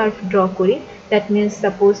সেম কার্ভ ড্র করি, দ্যাট মিনস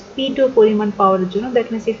সাপোজ P2 পরিমাণ পাওয়ারের জন্য, দ্যাট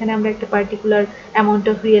মিনস এখানে আমরা একটা particular amount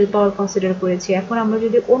of real power consider করেছি। এখন আমরা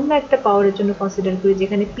যদি অন্য একটা পাওয়ারের জন্য কনসিডার করি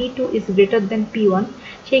যেখানে P2 is greater than P1,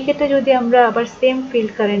 সেই ক্ষেত্রে যদি আমরা আবার সেম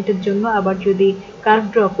ফিল্ড কারেন্টের জন্য আবার যদি কার্ভ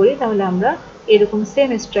ড্র করি তাহলে আমরা এরকম সেম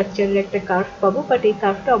স্ট্রাকচারের একটা কার্ভ পাবো, বাট এই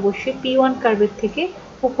কার্ভটা অবশ্যই P1 কার্ভের থেকে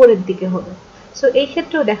উপরের দিকে হবে। সো এই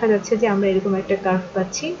ক্ষেত্রেও দেখা যাচ্ছে যে আমরা এরকম একটা কার্ভ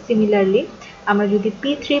পাচ্ছি। সিমিলারলি আমরা যদি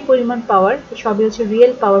P3 পরিমাণ পাওয়ার, সবই হচ্ছে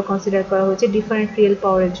রিয়েল পাওয়ার কনসিডার করা হয়েছে, ডিফারেন্ট রিয়েল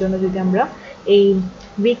পাওয়ারের জন্য যদি আমরা এই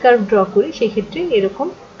ভি কার্ভ ড্র করি সেই ক্ষেত্রে এরকম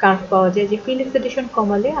কার্ভ পাওয়া যায় যে ফিল্ড এক্সাইটেশন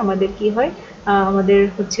কমালে আমাদের কি হয়, আমাদের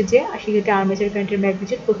হচ্ছে যে সেক্ষেত্রে আর্মেচার কারেন্টের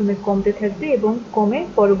ম্যাগনিটিউড প্রথমে কমতে থাকবে এবং কমে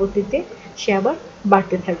পরবর্তীতে সে আবার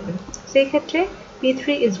বাড়তে থাকবে। সেই ক্ষেত্রে P3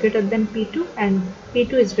 is greater than P2 and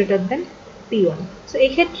P2 is greater than P1। So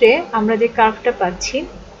এই ক্ষেত্রে আমরা যে কার্ভটা পাচ্ছি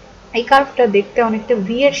এই কার্ভটা দেখতে অনেকটা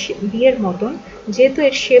ভি এর মতন, যেহেতু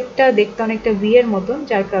এর শেপটা দেখতে অনেকটা ভি এর মতন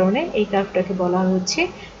যার কারণে এই কার্ভটাকে বলা হচ্ছে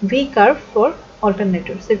V curve for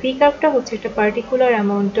alternator. So V কার্ভটা হচ্ছে একটা পার্টিকুলার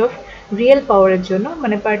অ্যামাউন্ট অফ রিয়েল পাওয়ারের জন্য,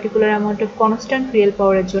 মানে particular amount of constant real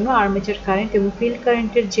পাওয়ারের জন্য আর্মেচার কারেন্ট এবং ফিল্ড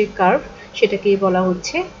কারেন্টের যে কার্ভ সেটাকেই বলা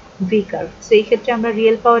হচ্ছে ভি কার্ভ। সো এই ক্ষেত্রে আমরা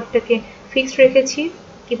রিয়েল পাওয়ারটাকে ফিক্সড রেখেছি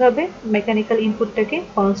কিভাবে, মেকানিক্যাল ইনপুটটাকে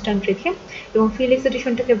কনস্ট্যান্ট রেখে এবং ফিল্ড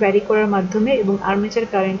এক্সাইটেশনটাকে ভ্যারি করার মাধ্যমে এবং আর্মেচার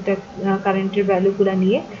কারেন্টের ভ্যালুগুলো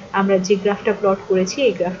নিয়ে আমরা যে গ্রাফটা প্লট করেছি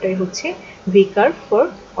এই গ্রাফটাই হচ্ছে V curve for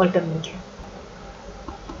alternator.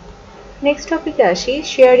 Next টপিকে আসি,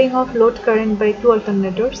 sharing of load current by two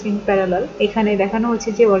অল্টারনেটরস in parallel. এখানে দেখানো হচ্ছে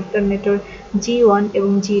যে অল্টারনেটর G1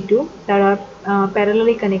 এবং G2 তারা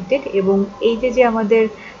প্যারালালি কানেক্টেড এবং এই যে আমাদের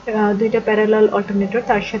দুইটা প্যারালাল অল্টারনেটর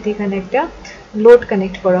তার সাথে এখানে একটা লোড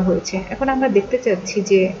কানেক্ট করা হয়েছে। এখন আমরা দেখতে চাচ্ছি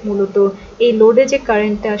যে মূলত এই লোডে যে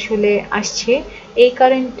কারেন্টটা আসলে আসছে এই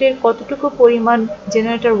কারেন্টের কতটুকু পরিমাণ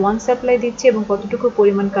জেনারেটর 1 সাপ্লাই দিচ্ছে এবং কতটুকু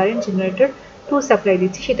পরিমাণ কারেন্ট জেনারেটর 2 সাপ্লাই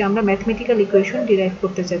দিচ্ছে, সেটা আমরা ম্যাথমেটিক্যাল ইকুয়েশন ডিরাইভ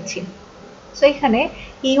করতে চাচ্ছি। সো এখানে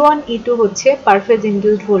E1 E2 হচ্ছে পার phase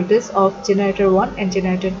induced voltage of generator 1 and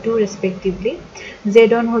generator 2 respectively.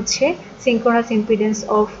 Z1 হচ্ছে synchronous impedance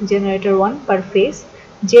of generator 1 per phase,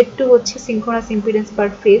 Z2 হচ্ছে synchronous impedance per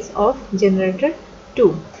phase of generator 2।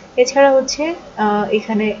 এছাড়া হচ্ছে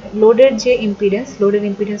এখানে লোডের যে ইম্পিডেন্স, লোডের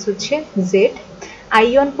ইম্পিডেন্স হচ্ছে Z।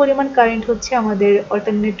 I1 পরিমাণ কারেন্ট হচ্ছে আমাদের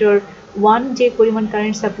অল্টারনেটর 1 যে পরিমাণ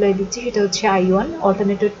কারেন্ট সাপ্লাই দিচ্ছে সেটা হচ্ছে I1,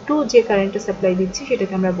 অল্টারনেটর 2 যে কারেন্টটা সাপ্লাই দিচ্ছে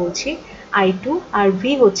সেটাকে আমরা বলছি I2, আর V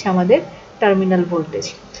হচ্ছে আমাদের টার্মিনাল ভোল্টেজ।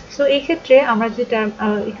 সো এই ক্ষেত্রে আমরা যে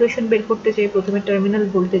ইকুয়েশন বের করতে চাই প্রথমে টার্মিনাল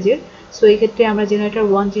ভোল্টেজের, সো এই ক্ষেত্রে আমরা জেনারেটর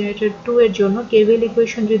 1 জেনারেটর 2 এর জন্য কেভিএল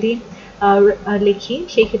ইকুয়েশন যদি লিখি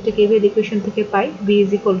সেই ক্ষেত্রে কেভিএল ইকুয়েশন থেকে পাই V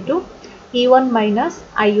is equal to E1 minus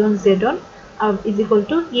I1 Z1 is equal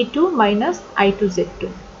to E2 minus I2 Z2।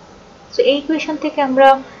 So এই ইকুয়েশন থেকে আমরা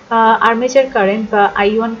আর্মেচার কারেন্ট বা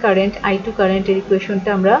I1 কারেন্ট I2 কারেন্টের ইকুয়েশনটা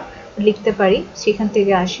আমরা লিখতে পারি। সেখান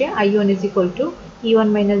থেকে আসে I1 is equal to E1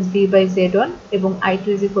 minus V by Z1 এবং I2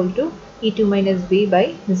 is equal to E2 minus V by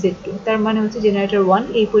Z2। তার মানে হচ্ছে জেনারেটর 1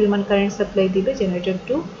 এই পরিমাণ কারেন্ট সাপ্লাই দিবে, জেনারেটর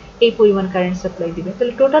 2 এই পরিমাণ কারেন্ট সাপ্লাই দিবে।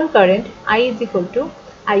 তাহলে total current I is equal to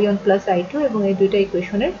I1 plus I2 এবং এই দুইটা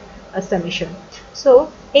ইকুয়েশনের সামেশন। সো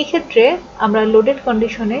এই ক্ষেত্রে আমরা লোডেড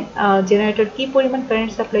কন্ডিশনে জেনারেটর কি পরিমাণ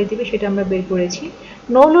কারেন্ট সাপ্লাই দিবে সেটা আমরা বের করেছি।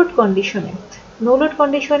 নো লোড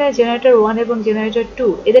কন্ডিশনে জেনারেটর 1 এবং জেনারেটর 2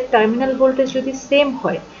 এদের টার্মিনাল ভোল্টেজ যদি সেম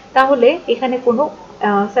হয় তাহলে এখানে কোনো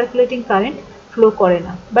সার্কুলেটিং কারেন্ট ফ্লো করে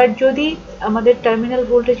না। বাট যদি আমাদের টার্মিনাল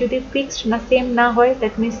ভোল্টেজ যদি ফিক্সড না সেম না হয়,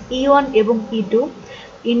 দ্যাট মিনস E1 এবং E2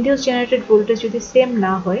 ইনডিউস জেনারেটেড ভোল্টেজ যদি সেম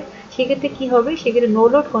না হয় সেক্ষেত্রে কি হবে, সেক্ষেত্রে নো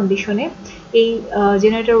লোড কন্ডিশনে এই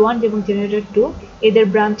জেনারেটর 1 এবং জেনারেটর 2 এদের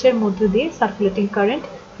ব্রাঞ্চের মধ্য দিয়ে সার্কুলেটিং কারেন্ট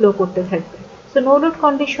ফ্লো করতে থাকবে। সো নো লোড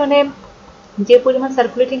কন্ডিশনে যে পরিমাণ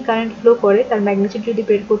সার্কুলেটিং কারেন্ট ফ্লো করে তার ম্যাগনিটিউড যদি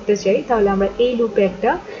বের করতে চাই তাহলে আমরা এই লুপে একটা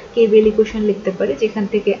কেভিএল ইকুয়েশন লিখতে পারি যেখান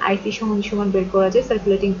থেকে IC সমান বের করা যায়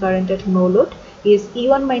circulating current at no load is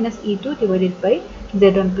E1 minus E2 divided by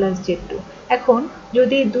Z1 plus Z2। এখন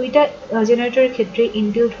যদি দুইটা জেনারেটরের ক্ষেত্রে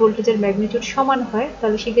ইনডিউসড ভোল্টেজের ম্যাগনিটিউড সমান হয়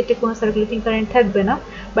তাহলে সেক্ষেত্রে কোনো সার্কুলেটিং কারেন্ট থাকবে না,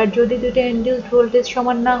 বাট যদি দুইটা ইনডিউসড ভোল্টেজ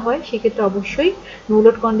সমান না হয় সেক্ষেত্রে অবশ্যই নো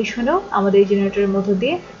লোড কন্ডিশনেও আমাদের এই জেনারেটরের মধ্য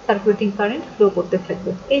দিয়ে সার্কুলেটিং কারেন্ট ফ্লো করতে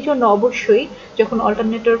থাকবে। এই জন্য অবশ্যই যখন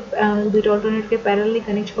দুইটা অল্টারনেটরকে প্যারালালি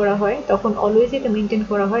কানেক্ট করা হয় তখন অলওয়েজ এটা মেনটেন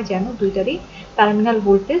করা হয় যেন দুইটারই টার্মিনাল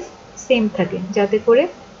ভোল্টেজ সেম থাকে, যাতে করে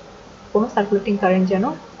কোনো সার্কুলেটিং কারেন্ট যেন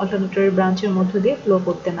অল্টারনেটরের ব্রাঞ্চের মধ্য দিয়ে ফ্লো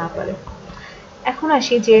করতে না পারে। এখন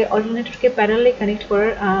আসি যে অল্টারনেটরকে প্যারালালি কানেক্ট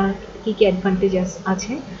করার কি কি অ্যাডভান্টেজ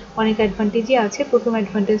আছে। অনেক অ্যাডভান্টেজই আছে। প্রথম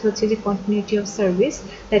অ্যাডভান্টেজ হচ্ছে যে continuity of service.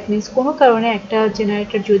 That means কোনো কারণে একটা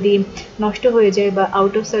জেনারেটর যদি নষ্ট হয়ে যায় বা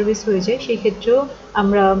আউট অফ সার্ভিস হয়ে যায় সেই ক্ষেত্রেও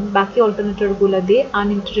আমরা বাকি অল্টারনেটরগুলো দিয়ে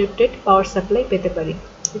আনইন্টারাপ্টেড পাওয়ার সাপ্লাই পেতে পারি।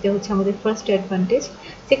 এটা হচ্ছে আমাদের ফার্স্ট অ্যাডভান্টেজ।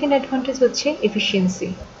 সেকেন্ড অ্যাডভান্টেজ হচ্ছে এফিসিয়েন্সি।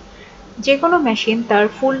 যে কোনো মেশিন তার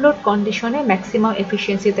ফুল লোড কন্ডিশনে ম্যাক্সিমাম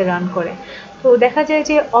এফিসিয়েন্সিতে রান করে। তো দেখা যায়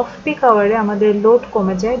যে অফ পিক আওয়ারে আমাদের লোড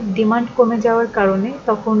কমে যায়, ডিমান্ড কমে যাওয়ার কারণে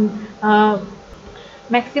তখন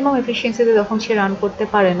ম্যাক্সিমাম এফিসিয়েন্সিতে তখন সে রান করতে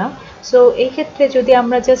পারে না। সো এই ক্ষেত্রে যদি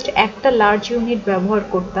আমরা জাস্ট একটা লার্জ ইউনিট ব্যবহার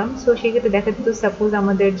করতাম, সো সেক্ষেত্রে দেখা যেত সাপোজ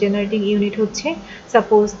আমাদের জেনারেটিং ইউনিট হচ্ছে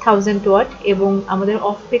সাপোজ 1000 ওয়াট এবং আমাদের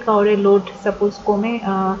অফ পিক আওয়ারে লোড সাপোজ কমে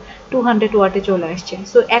 200 ওয়াটে চলে আসছে।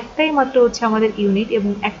 সো একটাই মাত্র হচ্ছে আমাদের ইউনিট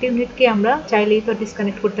এবং একটা ইউনিটকে আমরা চাইলেই তো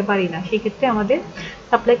ডিসকানেক্ট করতে পারি না, সেক্ষেত্রে আমাদের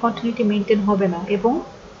সাপ্লাই কন্টিনিউটি মেনটেন হবে না এবং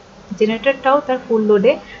জেনারেটরটাও তার ফুল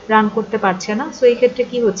লোডে রান করতে পারছে না। সো এই ক্ষেত্রে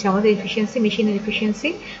কি হচ্ছে, আমাদের এফিসিয়েন্সি, মেশিনের এফিসিয়েন্সি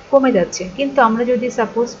কমে যাচ্ছে। কিন্তু আমরা যদি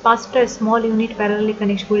সাপোজ 5টা স্মল ইউনিট প্যারালালি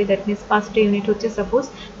কানেক্ট করি, দ্যাট মিনস 5টা ইউনিট হচ্ছে সাপোজ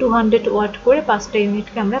 200 ওয়াট করে 5টা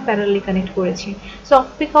ইউনিটকে আমরা প্যারালালি কানেক্ট করেছি। সো অফ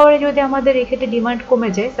পিক আওয়ারে যদি আমাদের এক্ষেত্রে ডিমান্ড কমে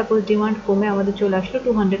যায়, সাপোজ ডিমান্ড কমে আমাদের চলে আসলো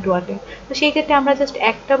 200 ওয়াটে, তো সেই ক্ষেত্রে আমরা জাস্ট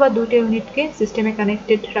একটা বা দুইটা ইউনিটকে সিস্টেমে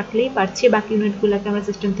কানেক্টেড রাখলেই পারছি, বাকি ইউনিটগুলোকে আমরা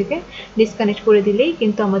সিস্টেম থেকে ডিসকানেক্ট করে দিলেই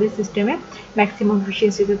কিন্তু আমাদের সিস্টেমে ম্যাক্সিমাম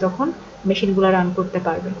এফিসিয়েন্সিতে তখন মেশিনগুলো রান করতে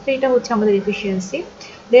পারবে। তো এটা হচ্ছে আমাদের এফিসিয়েন্সি।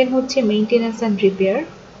 দেন হচ্ছে মেইনটেনেন্স অ্যান্ড রিপেয়ার।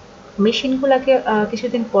 মেশিনগুলোকে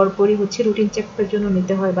কিছুদিন পরপরই হচ্ছে রুটিন চেকের জন্য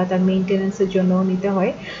নিতে হয় বা তার মেইনটেনেন্সের জন্য নিতে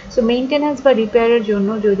হয়। সো মেইনটেনেন্স বা রিপেয়ারের জন্য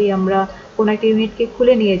যদি আমরা কোনো একটা ইউনিটকে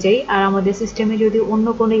খুলে নিয়ে যাই আর আমাদের সিস্টেমে যদি অন্য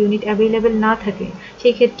কোনো ইউনিট অ্যাভেলেবেল না থাকে,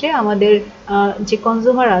 সেই ক্ষেত্রে আমাদের যে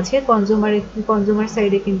কনজিউমার আছে, কনজিউমার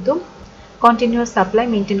সাইডে কিন্তু কন্টিনিউয়াস সাপ্লাই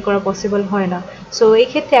মেনটেন করা পসিবল হয় না। সো এই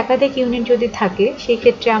ক্ষেত্রে একাধিক ইউনিট যদি থাকে সেই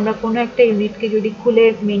ক্ষেত্রে আমরা কোনো একটা ইউনিটকে যদি খুলে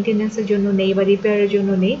মেনটেন্যান্সের জন্য নেই বা রিপেয়ারের জন্য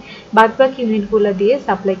নেই, বাদবাকি ইউনিটগুলো দিয়ে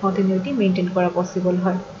সাপ্লাই কন্টিনিউটি মেনটেন করা পসিবল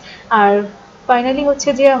হয়। আর ফাইনালি হচ্ছে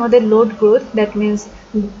যে আমাদের লোড গ্রোথ, দ্যাট মিনস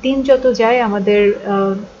দিন যত যায় আমাদের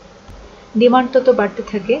ডিমান্ড তত বাড়তে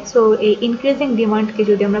থাকে। সো এই ইনক্রিজিং ডিমান্ডকে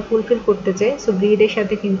যদি আমরা ফুলফিল করতে চাই, সো গ্রিডের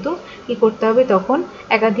সাথে কিন্তু কি করতে হবে, তখন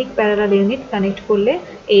একাধিক প্যারালাল ইউনিট কানেক্ট করলে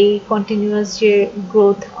এই কন্টিনিউয়াস যে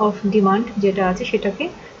গ্রোথ অফ ডিমান্ড যেটা আছে সেটাকে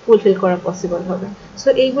ফুলফিল করা পসিবল হবে। সো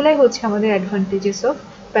এইগুলাই হচ্ছে আমাদের advantages of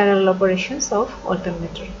parallel operations of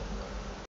alternator.